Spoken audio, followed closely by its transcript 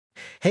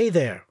Hey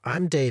there,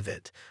 I'm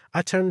David.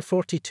 I turned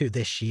 42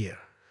 this year.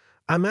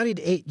 I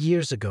married 8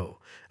 years ago,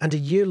 and a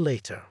year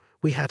later,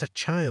 we had a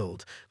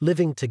child,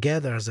 living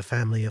together as a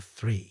family of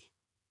 3.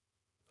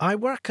 I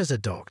work as a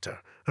doctor,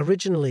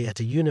 originally at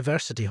a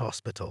university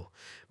hospital,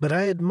 but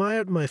I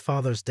admired my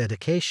father's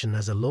dedication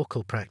as a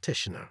local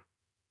practitioner.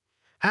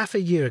 Half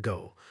a year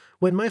ago,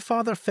 when my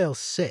father fell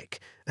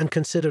sick and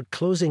considered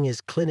closing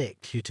his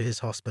clinic due to his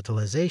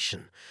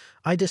hospitalization,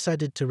 I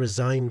decided to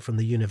resign from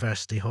the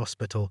university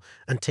hospital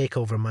and take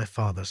over my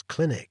father's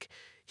clinic.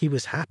 He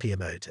was happy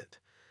about it.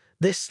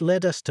 This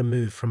led us to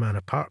move from our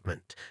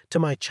apartment to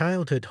my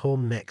childhood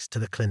home next to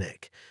the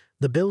clinic.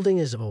 The building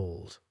is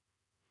old.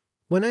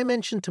 When I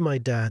mentioned to my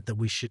dad that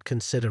we should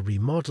consider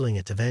remodeling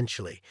it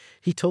eventually,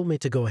 he told me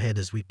to go ahead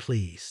as we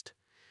pleased.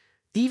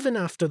 Even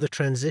after the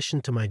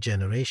transition to my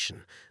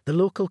generation, the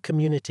local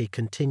community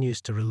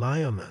continues to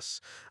rely on us,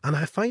 and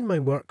I find my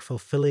work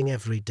fulfilling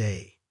every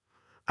day.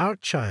 Our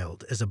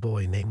child is a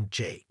boy named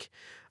Jake.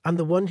 I'm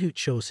the one who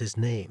chose his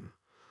name.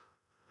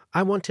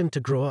 I want him to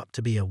grow up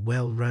to be a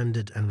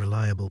well-rounded and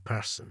reliable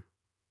person.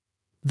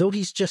 Though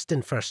he's just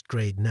in first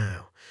grade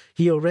now,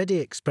 he already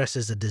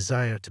expresses a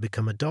desire to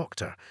become a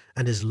doctor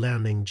and is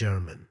learning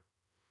German.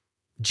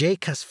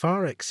 Jake has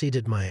far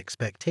exceeded my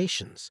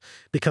expectations,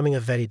 becoming a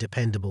very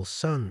dependable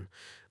son,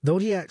 though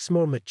he acts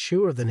more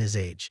mature than his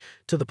age,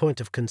 to the point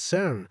of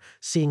concern.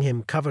 Seeing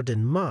him covered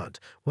in mud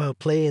while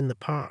playing in the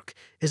park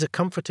is a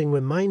comforting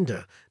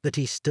reminder that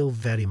he's still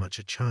very much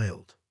a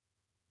child.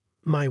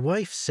 My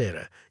wife,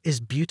 Sarah, is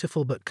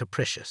beautiful but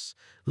capricious.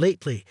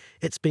 Lately,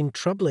 it's been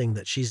troubling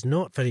that she's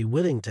not very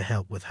willing to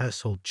help with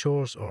household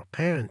chores or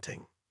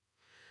parenting.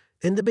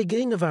 In the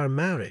beginning of our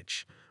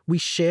marriage, we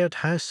shared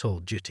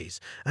household duties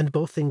and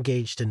both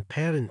engaged in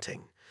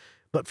parenting,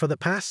 but for the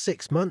past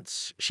 6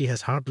 months, she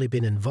has hardly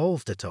been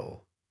involved at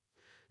all.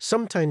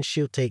 Sometimes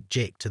she'll take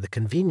Jake to the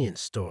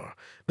convenience store,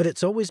 but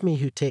it's always me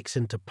who takes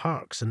him to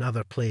parks and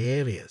other play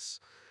areas.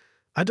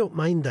 I don't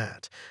mind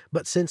that,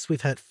 but since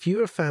we've had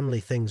fewer family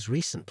things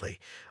recently,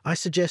 I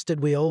suggested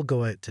we all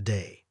go out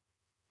today.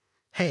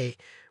 Hey,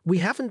 we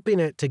haven't been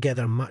out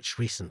together much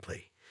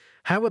recently.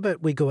 How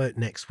about we go out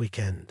next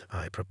weekend,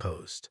 I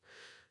proposed.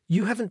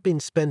 You haven't been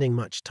spending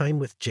much time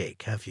with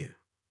Jake, have you?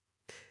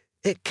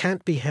 It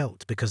can't be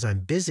helped because I'm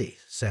busy,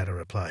 Sarah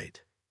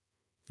replied.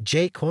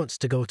 Jake wants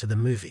to go to the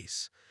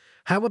movies.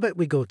 How about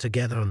we go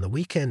together on the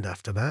weekend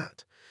after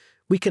that?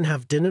 We can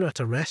have dinner at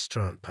a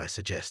restaurant, I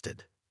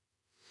suggested.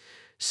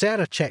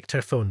 Sarah checked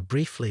her phone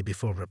briefly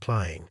before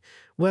replying.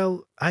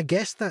 Well, I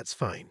guess that's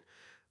fine.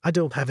 I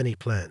don't have any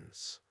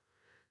plans.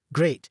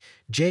 Great,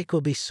 Jake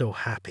will be so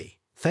happy.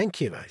 Thank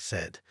you, I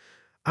said.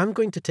 I'm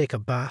going to take a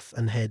bath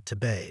and head to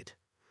bed.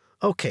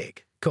 Okay,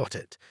 got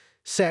it,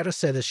 Sarah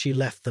said as she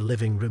left the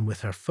living room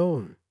with her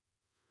phone.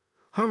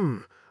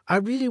 I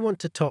really want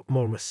to talk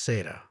more with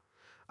Sarah.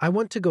 I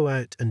want to go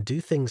out and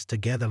do things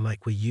together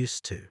like we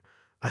used to,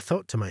 I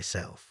thought to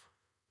myself.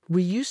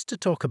 We used to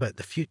talk about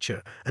the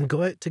future and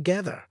go out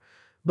together,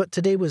 but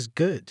today was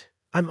good.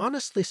 I'm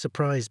honestly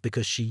surprised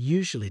because she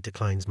usually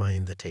declines my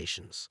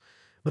invitations.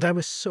 But I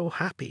was so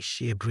happy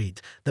she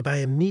agreed that I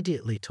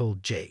immediately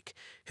told Jake,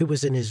 who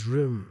was in his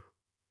room.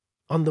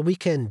 On the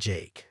weekend,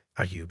 Jake,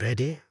 are you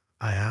ready?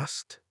 I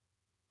asked.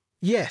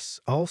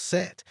 Yes, all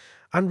set.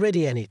 I'm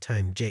ready any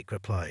time, Jake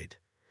replied.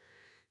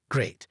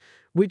 Great.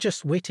 We're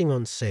just waiting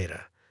on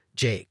Sarah.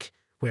 Jake,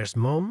 where's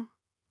Mom?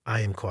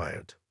 I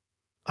inquired.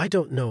 I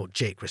don't know,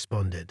 Jake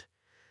responded.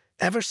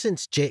 Ever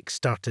since Jake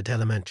started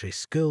elementary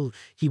school,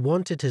 he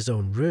wanted his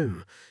own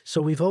room,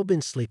 so we've all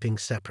been sleeping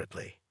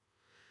separately.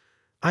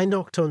 I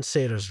knocked on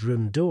Sarah's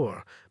room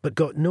door, but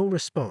got no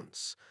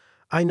response.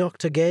 I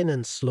knocked again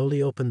and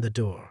slowly opened the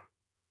door.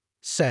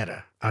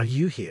 Sarah, are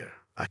you here?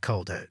 I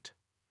called out.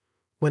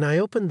 When I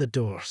opened the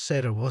door,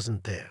 Sarah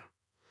wasn't there.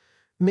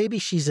 Maybe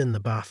she's in the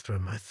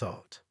bathroom, I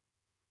thought.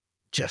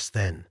 Just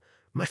then,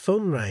 my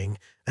phone rang,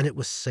 and it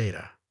was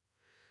Sarah.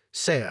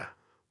 Sarah,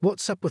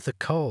 what's up with the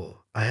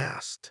call? I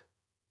asked.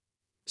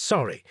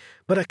 Sorry,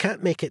 but I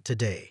can't make it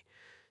today.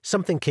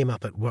 Something came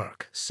up at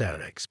work,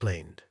 Sarah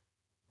explained.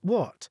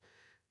 What?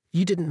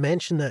 You didn't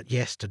mention that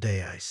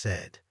yesterday, I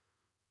said.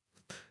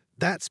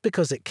 That's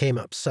because it came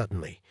up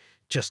suddenly.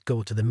 Just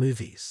go to the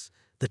movies,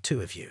 the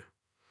two of you.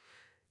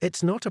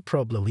 It's not a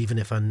problem even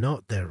if I'm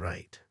not there,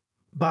 right?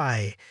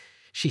 Bye,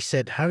 she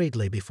said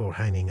hurriedly before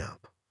hanging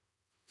up.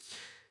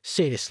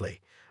 Seriously,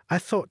 I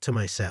thought to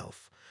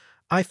myself,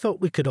 I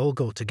thought we could all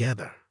go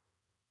together.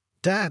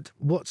 Dad,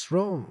 what's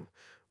wrong?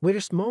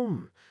 Where's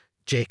Mom?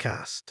 Jake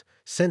asked,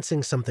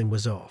 sensing something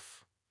was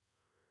off.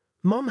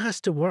 Mom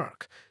has to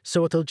work,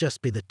 so it'll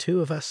just be the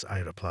two of us, I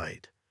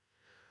replied.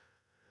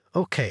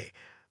 Okay,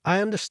 I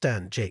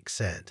understand, Jake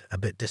said, a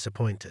bit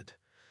disappointed.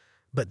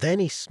 But then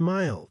he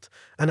smiled,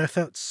 and I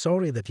felt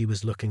sorry that he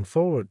was looking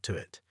forward to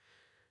it.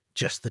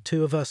 Just the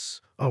two of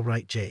us? All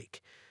right,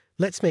 Jake.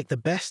 Let's make the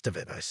best of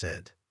it, I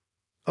said.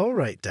 All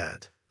right,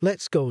 Dad.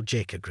 Let's go,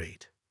 Jake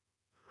agreed.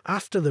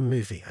 After the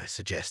movie, I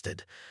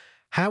suggested,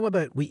 how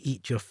about we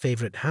eat your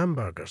favorite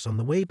hamburgers on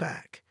the way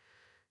back?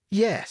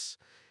 Yes,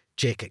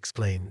 Jake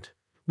exclaimed.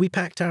 We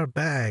packed our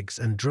bags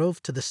and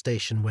drove to the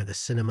station where the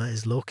cinema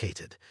is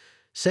located.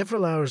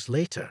 Several hours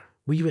later,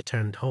 we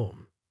returned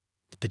home.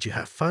 "Did you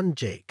have fun,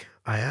 Jake?"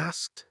 I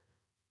asked.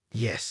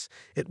 "Yes,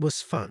 it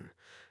was fun.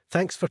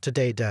 Thanks for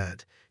today,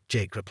 Dad,"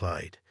 Jake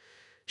replied.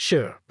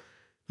 "Sure.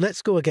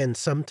 Let's go again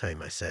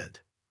sometime," I said.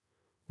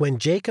 When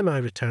Jake and I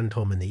returned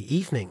home in the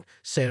evening,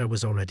 Sarah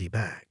was already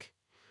back.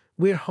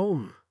 "We're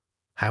home.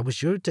 How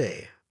was your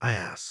day?" I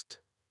asked.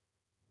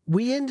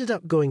 "We ended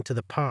up going to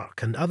the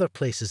park and other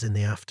places in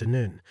the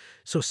afternoon,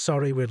 so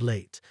sorry we're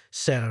late,"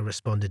 Sarah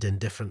responded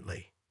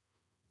indifferently.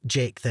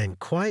 Jake then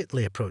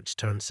quietly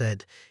approached her and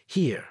said,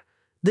 "Here,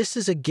 this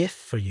is a gift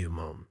for you,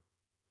 Mom."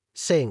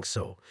 Saying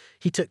so,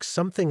 he took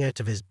something out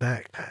of his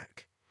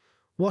backpack.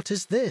 "What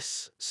is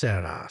this?"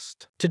 Sarah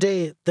asked.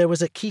 "Today there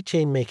was a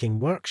keychain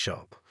making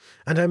workshop,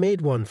 and I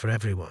made one for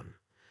everyone.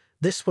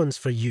 This one's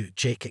for you,"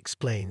 Jake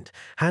explained,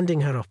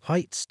 handing her a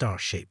white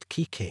star-shaped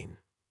keychain.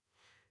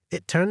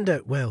 "It turned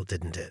out well,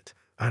 didn't it?"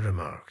 I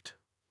remarked.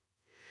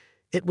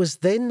 It was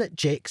then that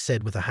Jake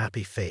said with a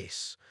happy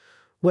face,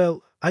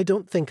 "Well, I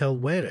don't think I'll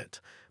wear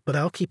it, but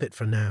I'll keep it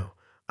for now.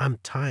 I'm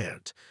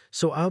tired,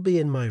 so I'll be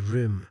in my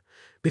room,"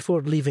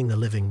 before leaving the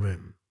living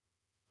room.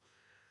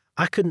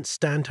 I couldn't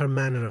stand her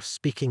manner of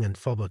speaking and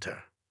followed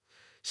her.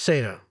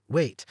 "Sarah,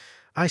 wait,"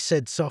 I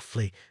said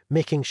softly,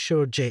 making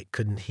sure Jake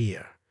couldn't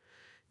hear.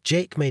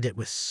 Jake made it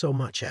with so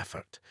much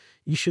effort.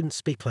 "You shouldn't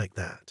speak like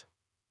that."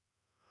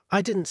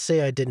 "I didn't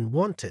say I didn't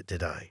want it,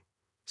 did I?"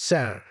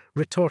 Sarah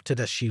retorted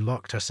as she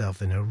locked herself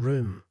in her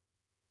room.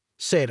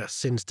 Sarah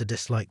seems to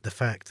dislike the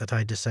fact that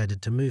I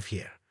decided to move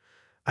here.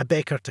 I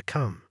beg her to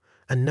come,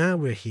 and now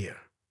we're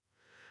here.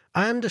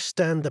 I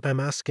understand that I'm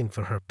asking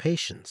for her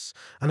patience,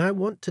 and I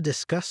want to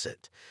discuss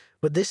it,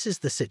 but this is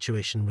the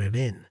situation we're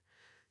in.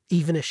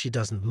 Even if she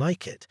doesn't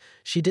like it,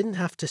 she didn't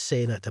have to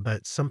say that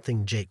about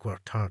something Jake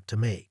worked hard to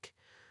make.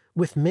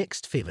 With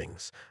mixed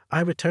feelings,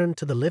 I returned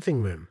to the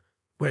living room,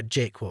 where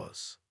Jake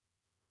was.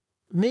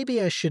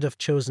 Maybe I should have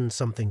chosen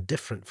something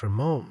different for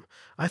Mom,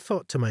 I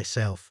thought to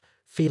myself,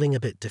 feeling a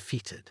bit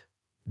defeated.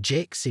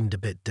 Jake seemed a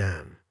bit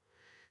down.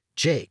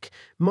 "Jake,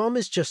 Mom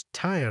is just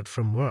tired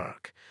from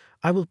work.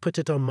 I will put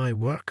it on my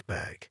work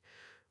bag.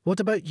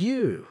 What about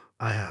you?"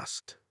 I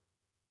asked.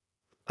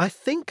 "I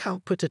think I'll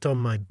put it on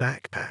my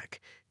backpack,"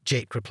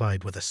 Jake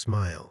replied with a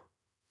smile.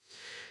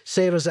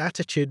 Sarah's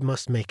attitude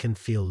must make him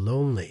feel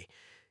lonely.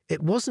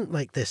 It wasn't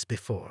like this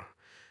before.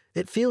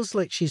 It feels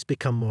like she's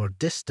become more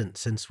distant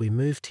since we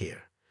moved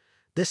here.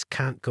 This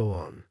can't go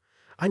on.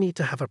 I need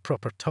to have a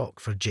proper talk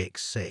for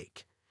Jake's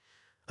sake.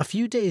 A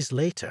few days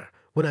later,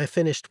 when I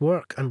finished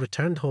work and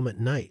returned home at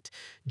night,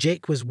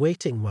 Jake was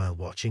waiting while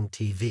watching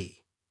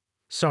TV.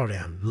 "Sorry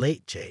I'm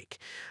late, Jake.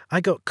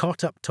 I got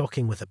caught up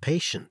talking with a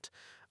patient.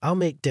 I'll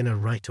make dinner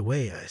right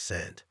away," I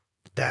said.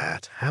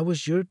 "Dad, how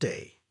was your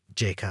day?"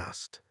 Jake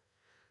asked.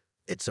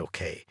 "It's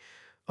okay.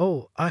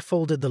 Oh, I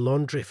folded the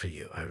laundry for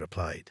you," I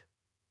replied.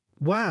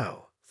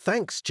 "Wow,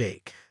 thanks,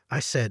 Jake," I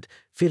said,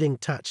 feeling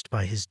touched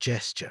by his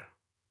gesture.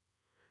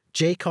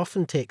 Jake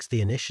often takes the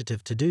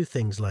initiative to do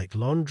things like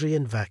laundry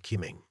and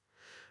vacuuming.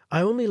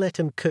 I only let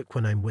him cook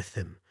when I'm with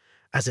him,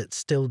 as it's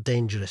still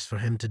dangerous for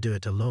him to do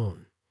it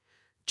alone.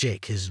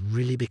 Jake is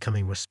really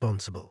becoming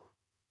responsible.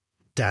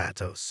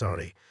 "Dad, oh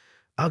sorry.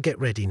 I'll get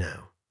ready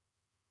now."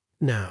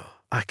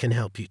 "Now, I can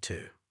help you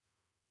too."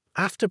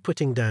 After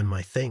putting down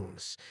my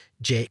things,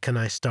 Jake and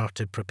I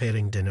started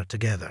preparing dinner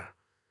together.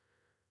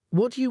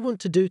 "What do you want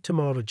to do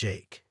tomorrow,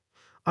 Jake?"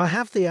 "I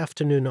have the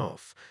afternoon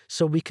off,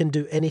 so we can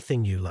do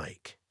anything you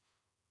like."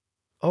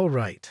 "All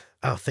right,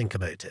 I'll think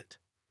about it."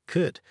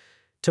 "Good.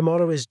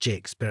 Tomorrow is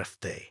Jake's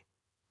birthday."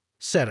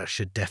 Sarah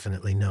should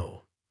definitely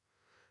know.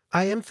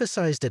 I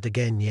emphasized it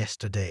again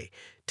yesterday,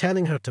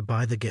 telling her to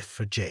buy the gift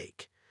for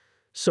Jake.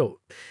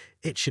 So,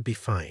 it should be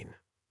fine.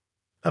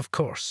 Of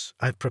course,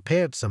 I've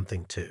prepared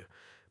something too,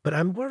 but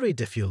I'm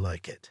worried if you'll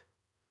like it.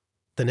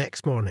 The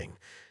next morning,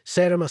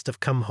 Sarah must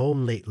have come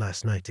home late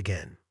last night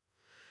again.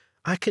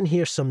 I can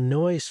hear some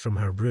noise from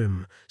her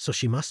room, so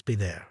she must be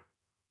there.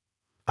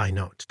 I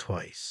knocked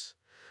twice.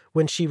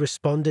 When she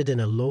responded in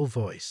a low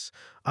voice,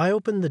 I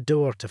opened the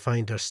door to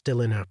find her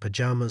still in her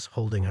pajamas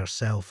holding her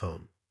cell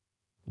phone.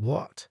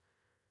 "What?"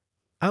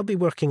 "I'll be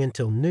working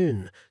until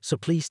noon, so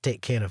please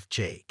take care of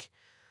Jake.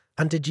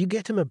 And did you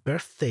get him a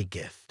birthday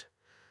gift?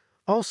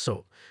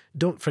 Also,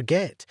 don't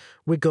forget,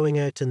 we're going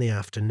out in the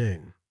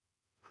afternoon."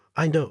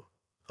 "I know."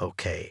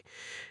 "Okay.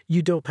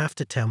 You don't have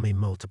to tell me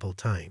multiple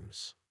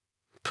times.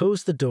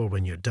 Close the door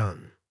when you're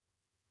done."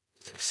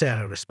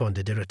 Sarah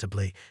responded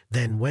irritably,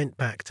 then went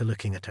back to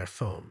looking at her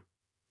phone.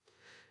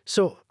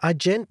 So I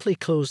gently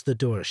closed the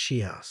door as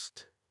she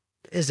asked,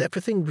 "Is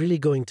everything really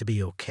going to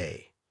be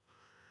okay?"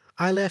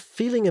 I left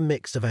feeling a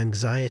mix of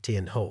anxiety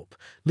and hope,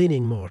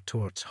 leaning more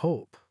towards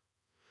hope.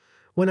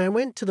 When I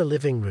went to the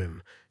living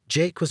room,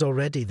 Jake was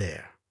already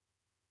there.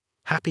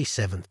 "Happy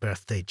 7th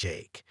birthday,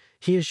 Jake.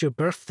 Here's your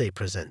birthday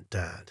present,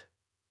 Dad."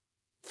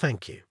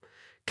 "Thank you.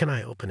 Can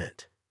I open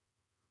it?"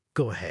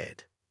 "Go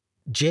ahead."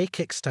 Jake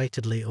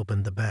excitedly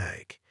opened the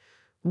bag.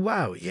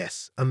 "Wow,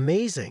 yes,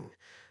 amazing.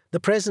 The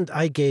present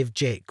I gave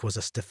Jake was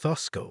a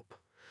stethoscope.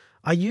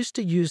 I used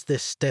to use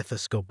this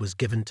stethoscope was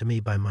given to me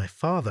by my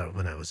father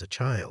when I was a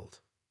child.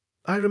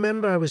 I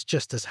remember I was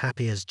just as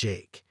happy as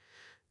Jake.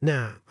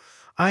 Now,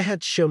 I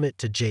had shown it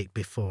to Jake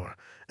before,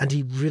 and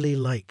he really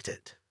liked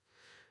it.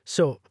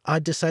 So I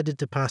decided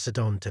to pass it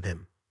on to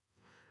him.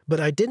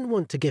 But I didn't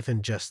want to give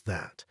him just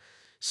that,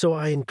 so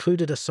I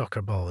included a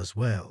soccer ball as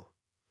well.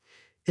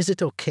 Is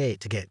it okay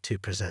to get 2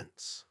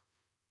 presents?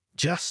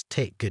 Just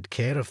take good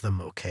care of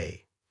them,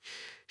 okay?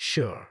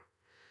 Sure.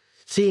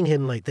 Seeing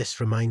him like this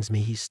reminds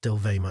me he's still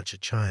very much a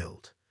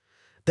child.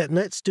 Then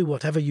let's do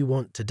whatever you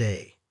want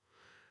today.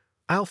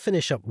 I'll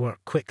finish up work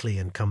quickly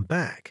and come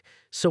back,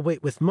 so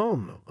wait with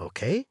Mom,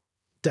 okay?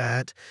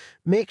 Dad,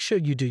 make sure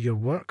you do your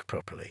work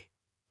properly.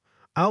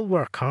 I'll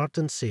work hard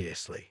and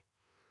seriously.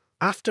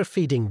 After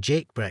feeding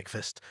Jake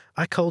breakfast,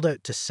 I called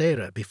out to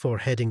Sarah before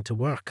heading to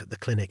work at the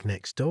clinic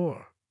next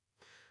door.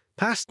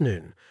 Past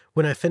noon,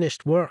 when I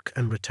finished work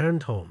and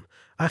returned home,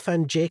 I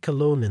found Jake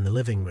alone in the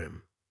living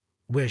room.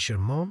 Where's your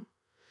mom?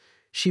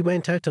 She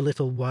went out a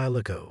little while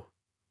ago.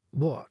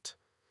 What?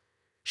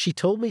 She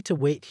told me to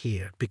wait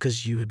here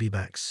because you would be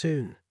back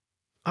soon.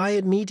 I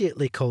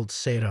immediately called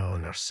Sarah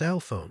on her cell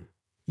phone.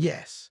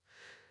 Yes.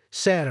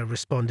 Sarah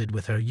responded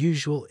with her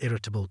usual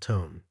irritable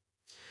tone.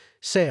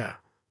 Sarah,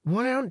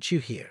 why aren't you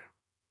here?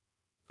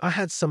 I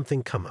had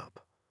something come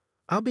up.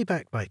 I'll be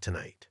back by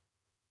tonight.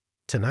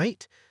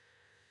 Tonight?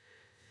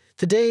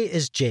 Today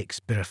is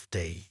Jake's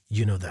birthday,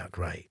 you know that,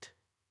 right?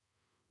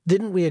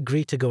 Didn't we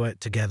agree to go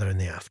out together in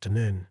the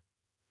afternoon?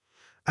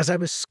 As I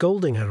was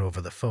scolding her over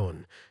the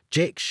phone,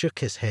 Jake shook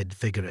his head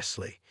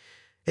vigorously.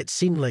 It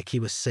seemed like he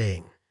was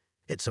saying,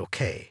 "It's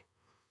okay."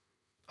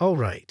 "All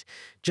right,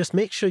 just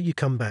make sure you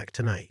come back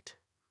tonight."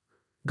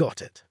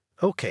 "Got it.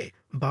 Okay,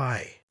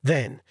 bye."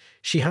 Then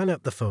she hung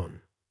up the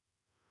phone.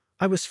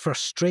 I was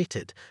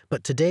frustrated,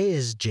 but today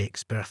is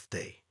Jake's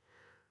birthday.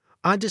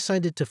 I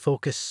decided to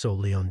focus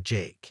solely on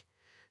Jake.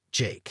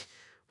 Jake,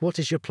 what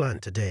is your plan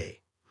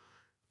today?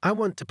 I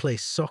want to play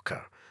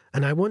soccer,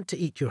 and I want to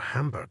eat your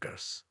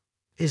hamburgers.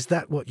 Is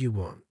that what you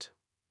want?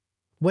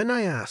 When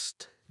I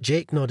asked,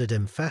 Jake nodded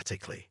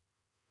emphatically.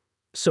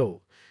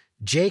 So,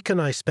 Jake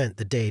and I spent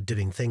the day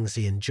doing things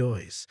he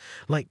enjoys,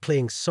 like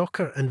playing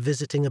soccer and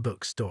visiting a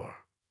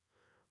bookstore.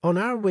 On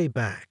our way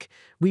back,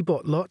 we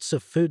bought lots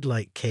of food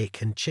like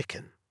cake and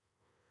chicken.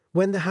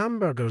 When the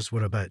hamburgers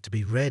were about to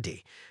be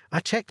ready, I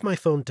checked my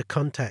phone to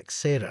contact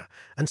Sarah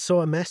and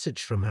saw a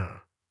message from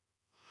her.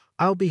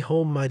 "I'll be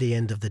home by the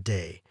end of the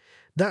day."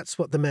 That's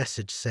what the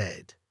message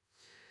said.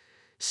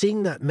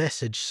 Seeing that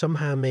message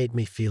somehow made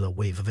me feel a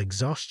wave of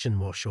exhaustion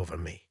wash over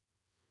me.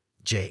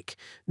 Jake,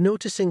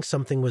 noticing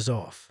something was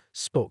off,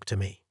 spoke to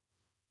me.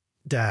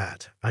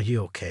 "Dad, are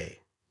you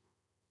okay?"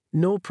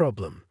 "No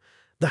problem.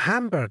 The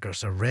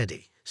hamburgers are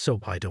ready, so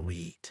why don't we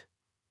eat?"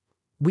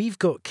 "We've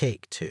got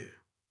cake too."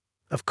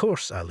 "Of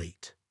course I'll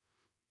eat."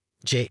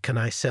 Jake and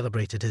I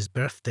celebrated his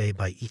birthday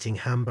by eating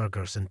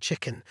hamburgers and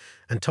chicken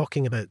and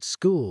talking about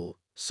school,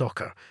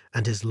 soccer,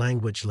 and his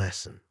language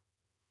lesson.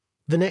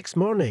 The next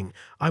morning,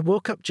 I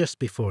woke up just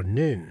before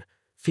noon,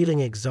 feeling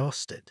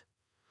exhausted.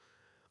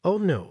 Oh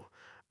no,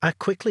 I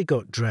quickly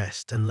got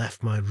dressed and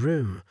left my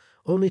room,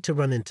 only to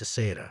run into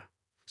Sarah.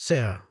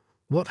 "Sarah,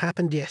 what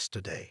happened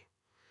yesterday?"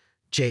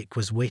 "Jake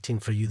was waiting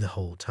for you the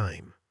whole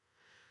time."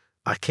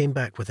 "I came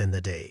back within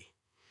the day."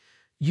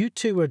 "You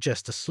two were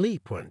just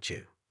asleep, weren't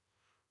you?"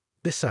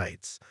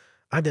 "Besides,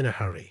 I'm in a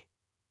hurry."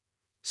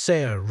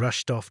 Sarah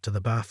rushed off to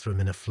the bathroom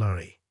in a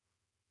flurry.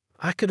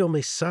 I could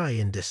only sigh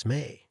in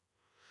dismay.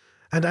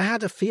 And I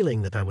had a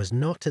feeling that I was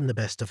not in the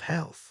best of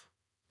health.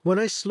 When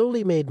I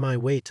slowly made my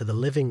way to the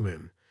living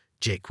room,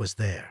 Jake was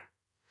there.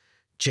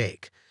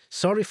 "Jake,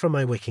 sorry for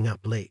my waking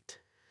up late.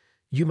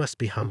 You must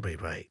be hungry,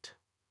 right?"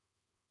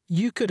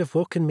 "You could have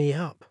woken me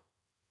up."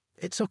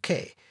 "It's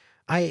okay.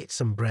 I ate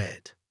some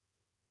bread."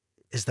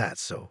 "Is that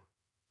so?"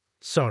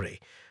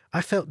 Sorry,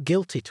 I felt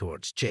guilty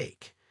towards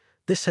Jake.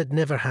 This had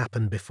never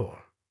happened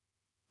before.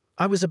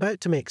 I was about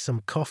to make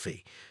some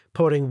coffee,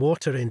 pouring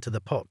water into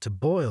the pot to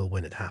boil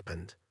when it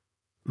happened.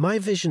 My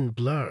vision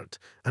blurred,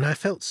 and I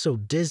felt so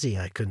dizzy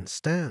I couldn't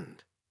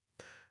stand.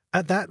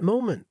 At that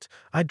moment,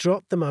 I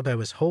dropped the mug I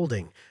was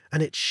holding,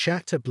 and it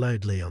shattered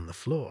loudly on the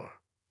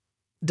floor.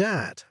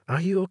 "Dad, are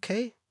you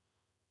okay?"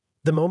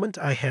 The moment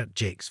I heard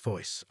Jake's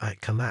voice, I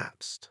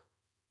collapsed.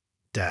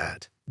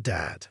 Dad,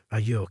 are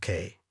you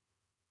okay?"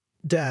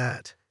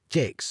 "Dad,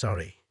 Jake,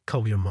 sorry,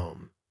 call your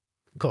mom."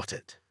 "Got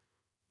it."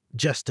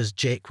 Just as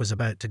Jake was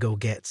about to go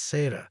get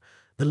Sarah,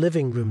 the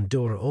living room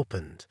door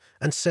opened,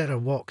 and Sarah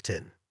walked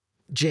in.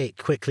 Jake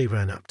quickly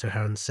ran up to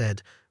her and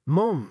said,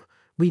 "Mom,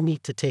 we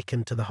need to take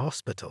him to the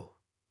hospital."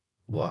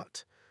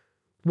 "What?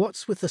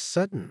 What's with the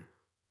sudden?"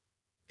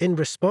 In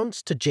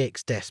response to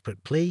Jake's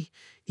desperate plea,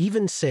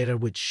 even Sarah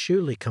would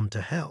surely come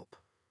to help.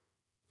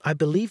 I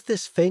believed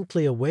this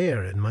faintly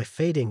aware in my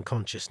fading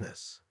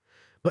consciousness,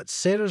 but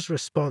Sarah's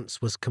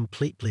response was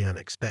completely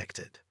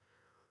unexpected.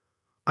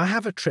 "I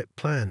have a trip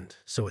planned,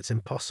 so it's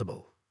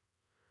impossible."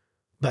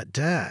 "But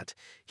Dad,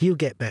 he'll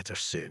get better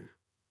soon."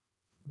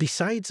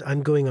 Besides,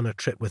 I'm going on a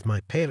trip with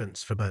my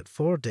parents for about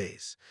 4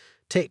 days.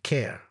 Take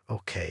care,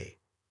 okay?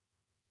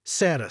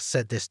 Sarah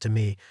said this to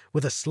me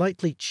with a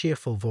slightly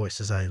cheerful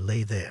voice as I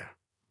lay there.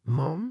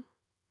 Mom?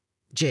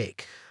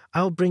 Jake,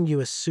 I'll bring you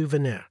a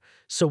souvenir,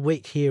 so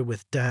wait here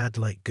with Dad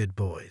like good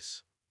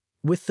boys.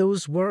 With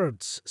those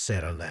words,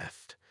 Sarah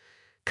left.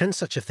 Can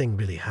such a thing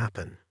really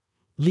happen?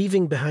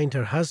 Leaving behind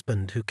her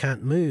husband who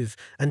can't move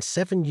and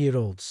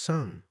 7-year-old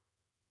son.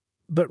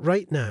 But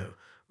right now,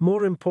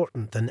 more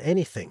important than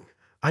anything,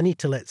 I need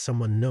to let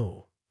someone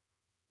know.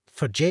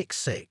 For Jake's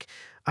sake,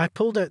 I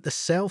pulled out the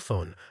cell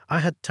phone I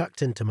had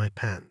tucked into my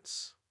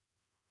pants.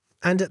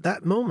 And at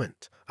that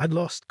moment, I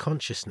lost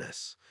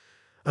consciousness.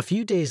 A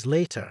few days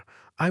later,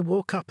 I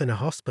woke up in a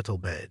hospital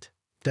bed.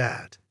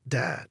 Dad.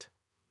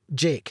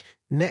 Jake,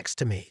 next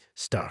to me,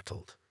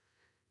 startled.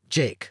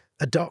 Jake,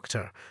 a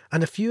doctor,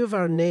 and a few of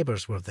our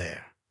neighbours were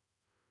there.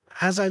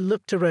 As I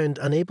looked around,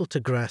 unable to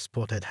grasp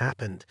what had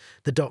happened,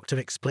 the doctor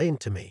explained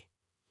to me.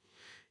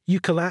 You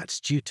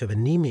collapsed due to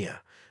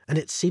anemia, and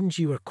it seems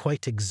you were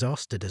quite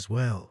exhausted as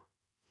well.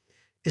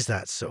 Is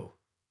that so?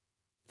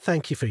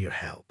 Thank you for your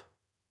help.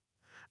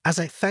 As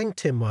I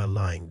thanked him while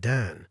lying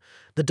down,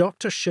 the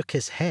doctor shook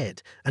his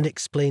head and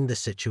explained the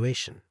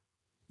situation.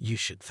 You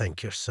should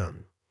thank your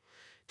son.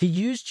 He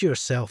used your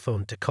cell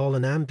phone to call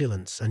an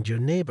ambulance and your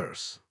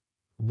neighbours.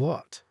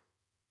 What?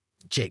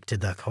 Jake did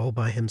that all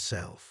by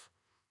himself.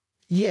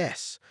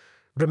 Yes.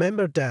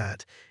 Remember,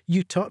 Dad,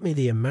 you taught me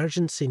the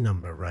emergency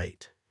number,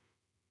 right?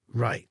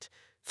 Right.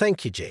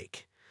 Thank you,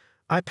 Jake.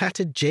 I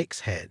patted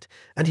Jake's head,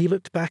 and he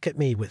looked back at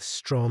me with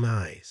strong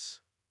eyes.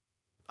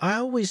 I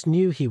always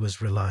knew he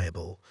was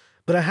reliable,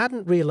 but I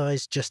hadn't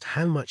realised just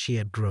how much he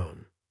had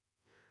grown.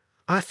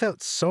 I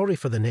felt sorry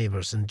for the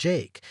neighbours and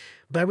Jake,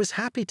 but I was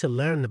happy to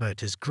learn about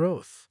his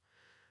growth.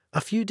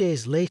 A few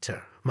days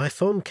later, my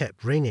phone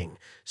kept ringing,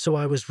 so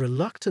I was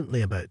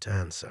reluctantly about to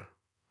answer.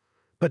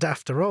 But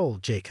after all,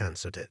 Jake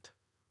answered it.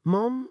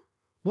 Mom,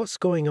 what's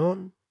going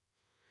on?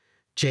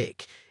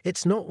 Jake,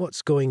 it's not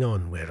what's going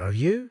on. Where are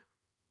you?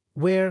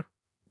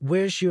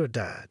 Where's your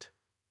dad?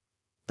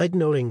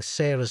 Ignoring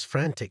Sarah's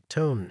frantic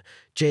tone,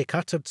 Jake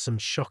uttered some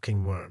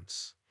shocking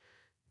words.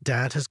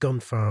 Dad has gone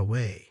far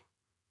away.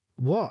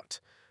 What?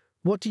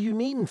 What do you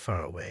mean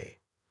far away?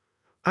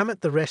 I'm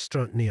at the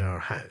restaurant near our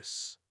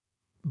house.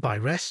 By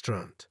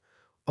restaurant?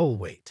 Oh,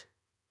 wait.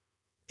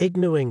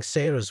 Ignoring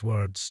Sarah's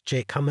words,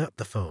 Jake hung up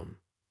the phone.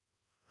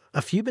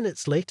 A few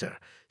minutes later,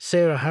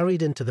 Sarah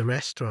hurried into the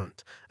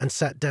restaurant and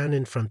sat down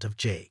in front of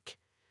Jake.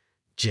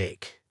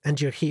 Jake, and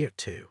you're here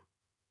too.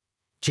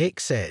 Jake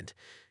said,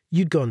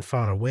 You'd gone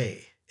far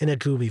away, in a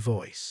gloomy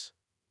voice.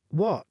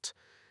 What?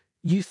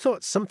 You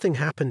thought something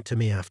happened to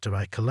me after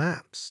I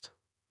collapsed?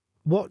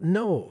 What?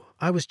 No,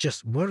 I was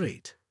just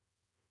worried.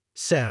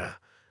 Sarah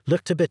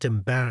looked a bit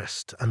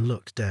embarrassed and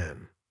looked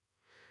down.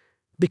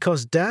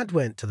 Because Dad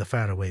went to the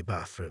faraway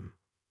bathroom.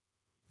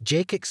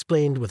 Jake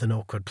explained with an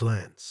awkward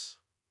glance.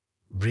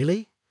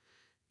 Really?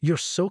 You're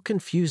so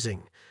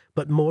confusing,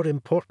 but more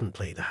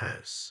importantly, the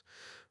house.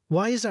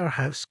 Why is our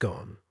house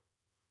gone?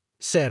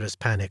 Sarah's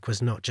panic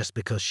was not just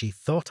because she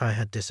thought I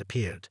had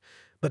disappeared,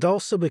 but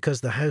also because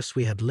the house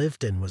we had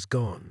lived in was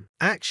gone.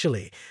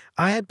 Actually,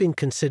 I had been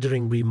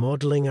considering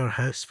remodeling our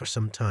house for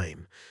some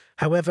time.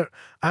 However,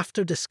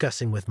 after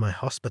discussing with my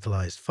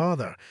hospitalized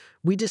father,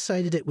 we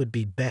decided it would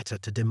be better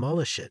to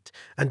demolish it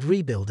and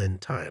rebuild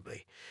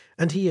entirely,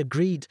 and he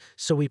agreed,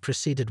 so we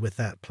proceeded with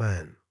that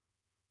plan.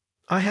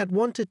 I had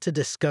wanted to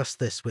discuss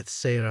this with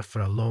Sarah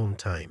for a long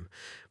time,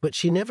 but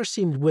she never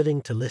seemed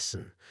willing to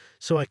listen,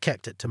 so I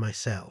kept it to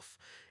myself.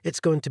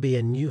 It's going to be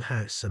a new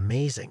house,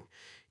 amazing.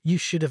 You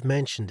should have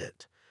mentioned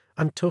it.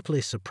 I'm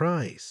totally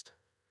surprised.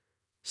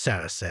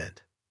 Sarah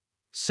said.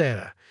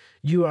 Sarah,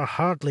 you are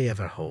hardly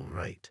ever home,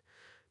 right?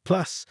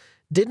 Plus,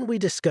 didn't we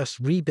discuss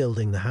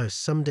rebuilding the house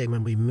someday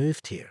when we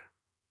moved here?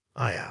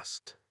 I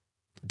asked.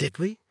 Did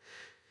we?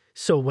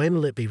 So when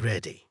will it be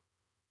ready?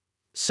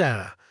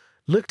 Sarah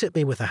looked at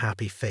me with a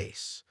happy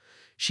face.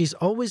 She's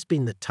always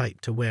been the type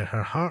to wear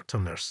her heart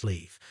on her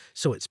sleeve,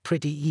 so it's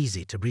pretty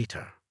easy to read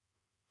her.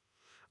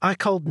 I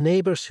called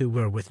neighbours who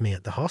were with me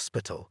at the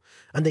hospital,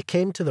 and they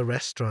came to the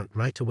restaurant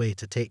right away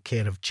to take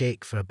care of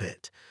Jake for a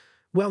bit.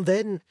 Well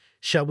then,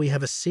 shall we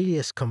have a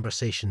serious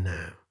conversation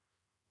now?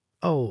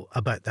 Oh,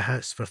 about the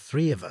house for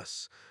 3 of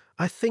us.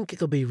 I think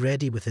it'll be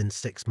ready within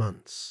 6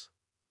 months.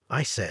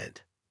 I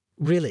said.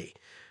 Really?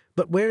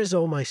 But where is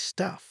all my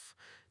stuff?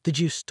 Did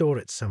you store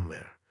it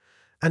somewhere?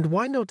 And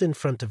why not in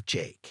front of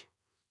Jake?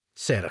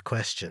 Sarah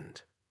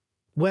questioned.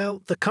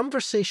 Well, the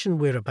conversation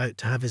we're about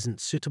to have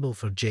isn't suitable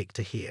for Jake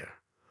to hear.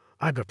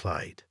 I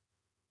replied.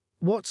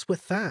 What's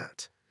with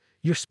that?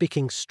 You're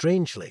speaking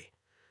strangely.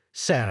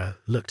 Sarah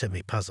looked at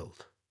me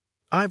puzzled.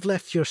 I've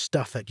left your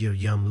stuff at your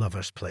young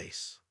lover's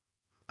place,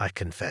 I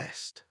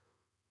confessed.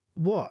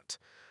 What?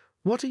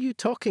 What are you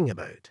talking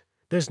about?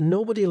 There's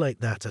nobody like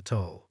that at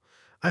all.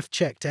 I've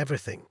checked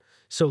everything,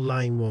 so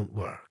lying won't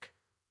work.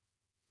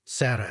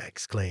 Sarah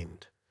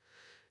exclaimed.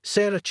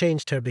 Sarah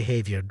changed her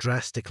behavior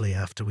drastically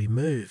after we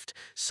moved,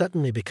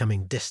 suddenly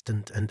becoming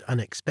distant and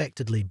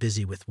unexpectedly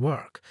busy with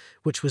work,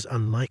 which was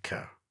unlike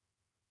her.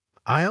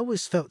 I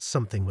always felt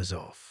something was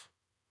off.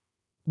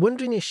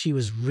 Wondering if she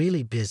was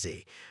really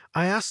busy,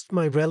 I asked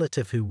my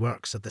relative who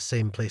works at the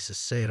same place as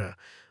Sarah,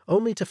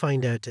 only to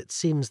find out it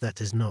seems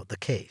that is not the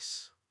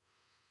case.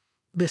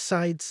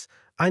 Besides,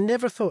 I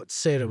never thought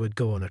Sarah would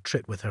go on a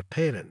trip with her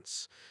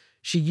parents.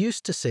 She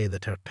used to say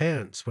that her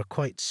parents were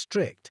quite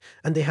strict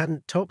and they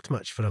hadn't talked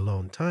much for a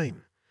long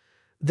time.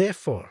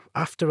 Therefore,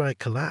 after I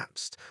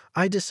collapsed,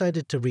 I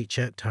decided to reach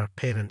out to her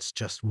parents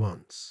just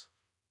once.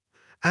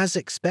 As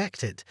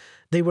expected,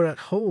 they were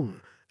at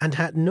home and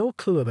had no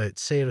clue about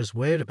Sarah's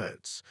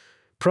whereabouts,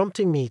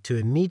 prompting me to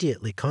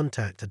immediately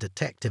contact a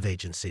detective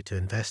agency to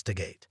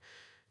investigate.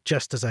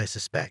 Just as I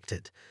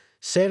suspected,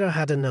 Sarah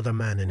had another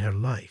man in her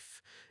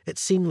life. It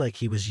seemed like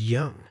he was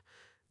young.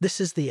 This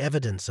is the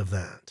evidence of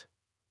that.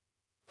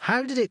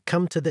 How did it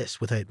come to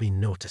this without me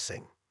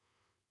noticing?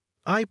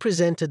 I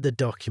presented the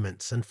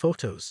documents and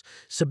photos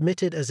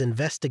submitted as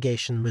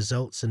investigation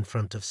results in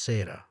front of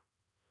Sarah.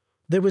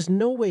 There was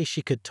no way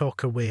she could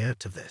talk her way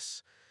out of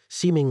this.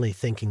 Seemingly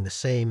thinking the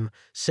same,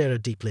 Sarah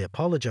deeply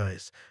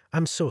apologized.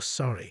 "I'm so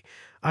sorry.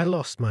 I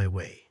lost my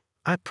way.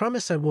 I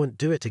promise I won't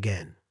do it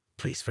again.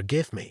 Please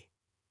forgive me."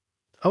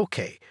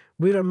 "Okay,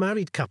 we're a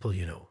married couple,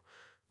 you know.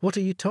 What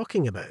are you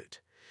talking about?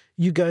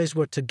 You guys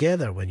were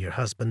together when your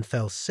husband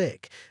fell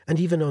sick, and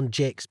even on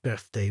Jake's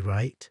birthday,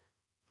 right?"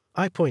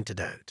 I pointed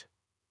out.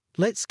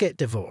 "Let's get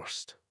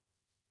divorced,"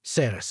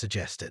 Sarah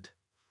suggested.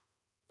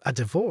 "A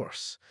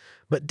divorce?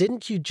 But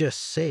didn't you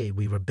just say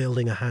we were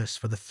building a house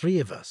for the three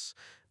of us?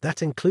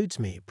 That includes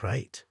me,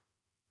 right?"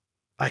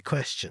 I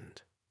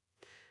questioned.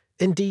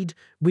 Indeed,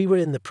 we were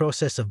in the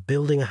process of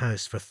building a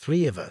house for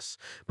three of us,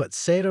 but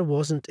Sarah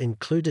wasn't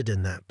included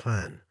in that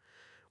plan.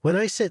 When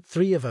I said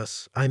three of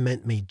us, I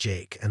meant me,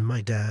 Jake, and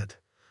my dad.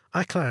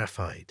 I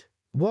clarified.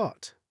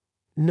 "What?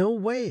 No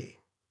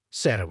way."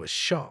 Sarah was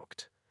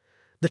shocked.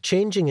 The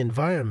changing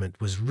environment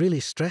was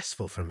really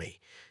stressful for me.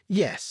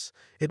 Yes,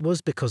 it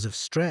was because of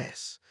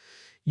stress.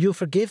 "You'll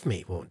forgive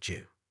me, won't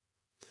you?"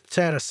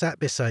 Sarah sat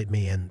beside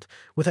me and,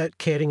 without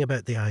caring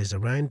about the eyes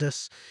around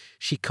us,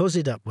 she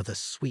cozied up with a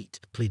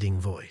sweet, pleading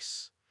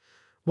voice.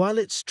 "While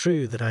it's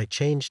true that I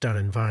changed our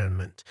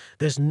environment,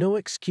 there's no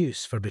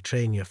excuse for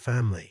betraying your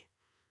family."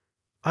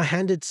 I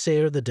handed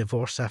Sarah the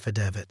divorce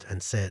affidavit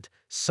and said,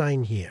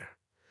 "Sign here.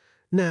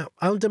 Now,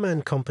 I'll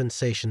demand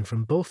compensation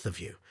from both of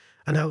you,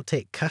 and I'll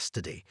take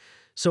custody,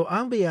 so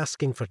I'll be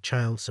asking for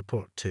child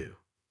support too.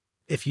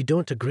 If you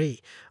don't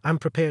agree, I'm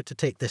prepared to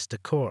take this to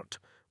court,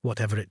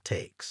 whatever it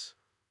takes."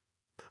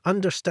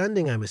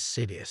 Understanding I was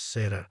serious,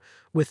 Sarah,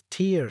 with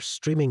tears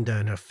streaming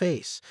down her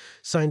face,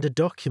 signed a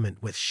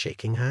document with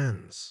shaking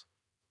hands.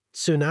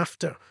 Soon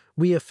after,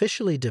 we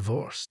officially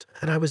divorced,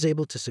 and I was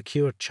able to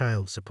secure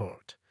child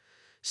support.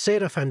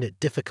 Sarah found it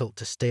difficult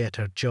to stay at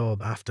her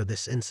job after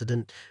this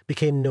incident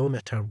became known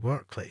at her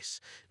workplace,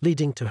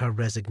 leading to her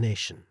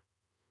resignation.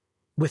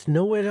 With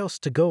nowhere else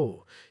to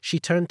go, she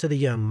turned to the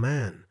young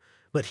man,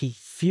 but he,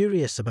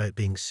 furious about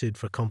being sued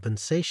for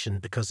compensation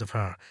because of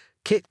her,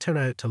 kicked her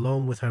out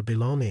along with her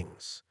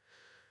belongings.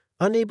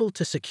 Unable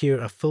to secure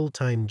a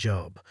full-time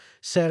job,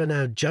 Sarah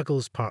now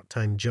juggles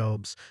part-time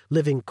jobs,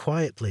 living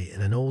quietly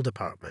in an old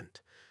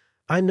apartment.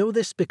 I know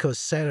this because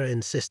Sarah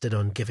insisted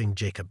on giving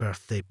Jake a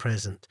birthday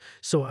present,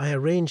 so I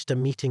arranged a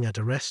meeting at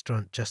a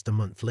restaurant just a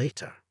month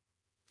later.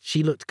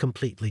 She looked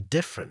completely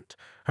different,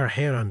 her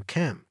hair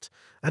unkempt,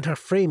 and her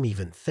frame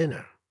even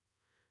thinner.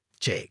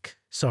 "Jake,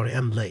 sorry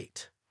I'm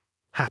late.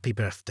 Happy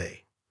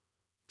birthday,"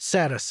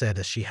 Sarah said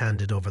as she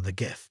handed over the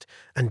gift,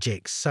 and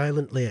Jake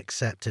silently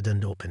accepted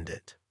and opened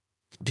it.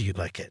 "Do you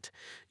like it?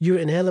 You're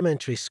in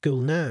elementary school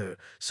now,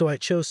 so I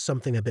chose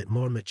something a bit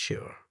more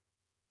mature,"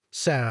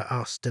 Sarah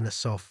asked in a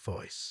soft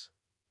voice.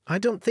 "I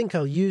don't think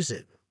I'll use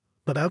it,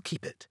 but I'll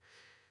keep it,"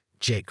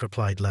 Jake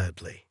replied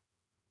loudly.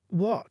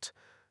 "What?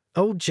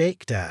 Oh,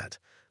 Jake, Dad,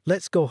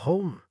 let's go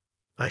home,"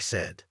 I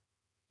said.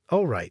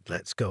 "All right,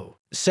 let's go."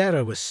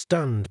 Sarah was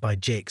stunned by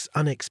Jake's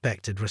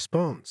unexpected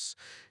response.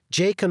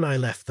 Jake and I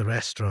left the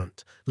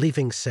restaurant,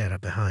 leaving Sarah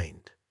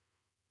behind.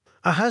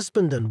 A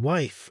husband and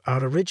wife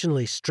are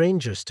originally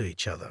strangers to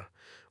each other.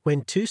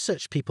 When two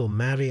such people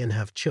marry and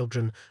have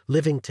children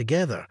living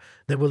together,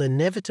 there will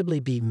inevitably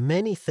be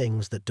many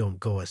things that don't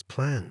go as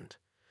planned.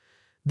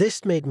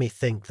 This made me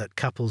think that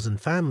couples and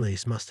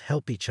families must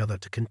help each other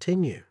to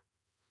continue.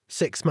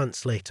 6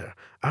 months later,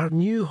 our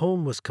new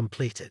home was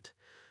completed.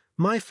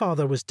 My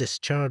father was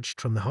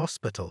discharged from the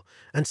hospital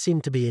and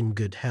seemed to be in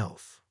good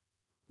health.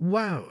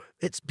 "Wow,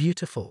 it's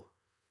beautiful,"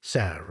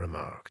 Sarah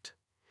remarked.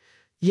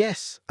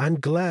 "Yes, I'm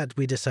glad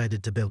we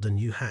decided to build a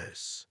new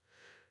house.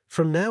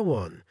 From now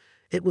on,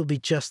 it will be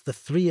just the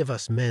three of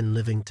us men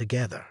living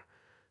together.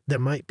 There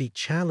might be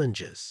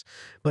challenges,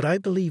 but I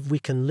believe we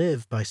can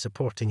live by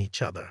supporting each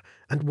other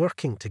and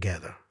working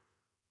together."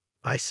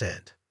 I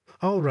said,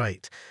 "All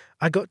right,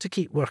 I got to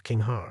keep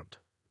working hard.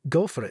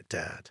 Go for it,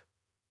 Dad."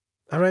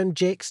 Around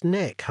Jake's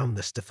neck hung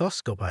the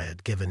stethoscope I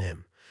had given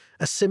him,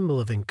 a symbol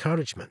of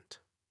encouragement.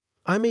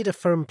 I made a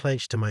firm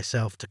pledge to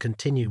myself to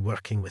continue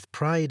working with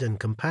pride and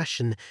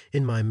compassion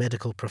in my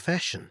medical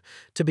profession,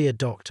 to be a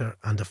doctor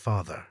and a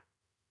father.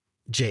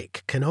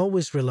 Jake can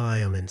always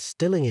rely on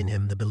instilling in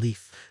him the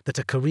belief that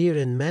a career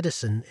in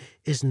medicine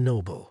is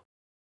noble.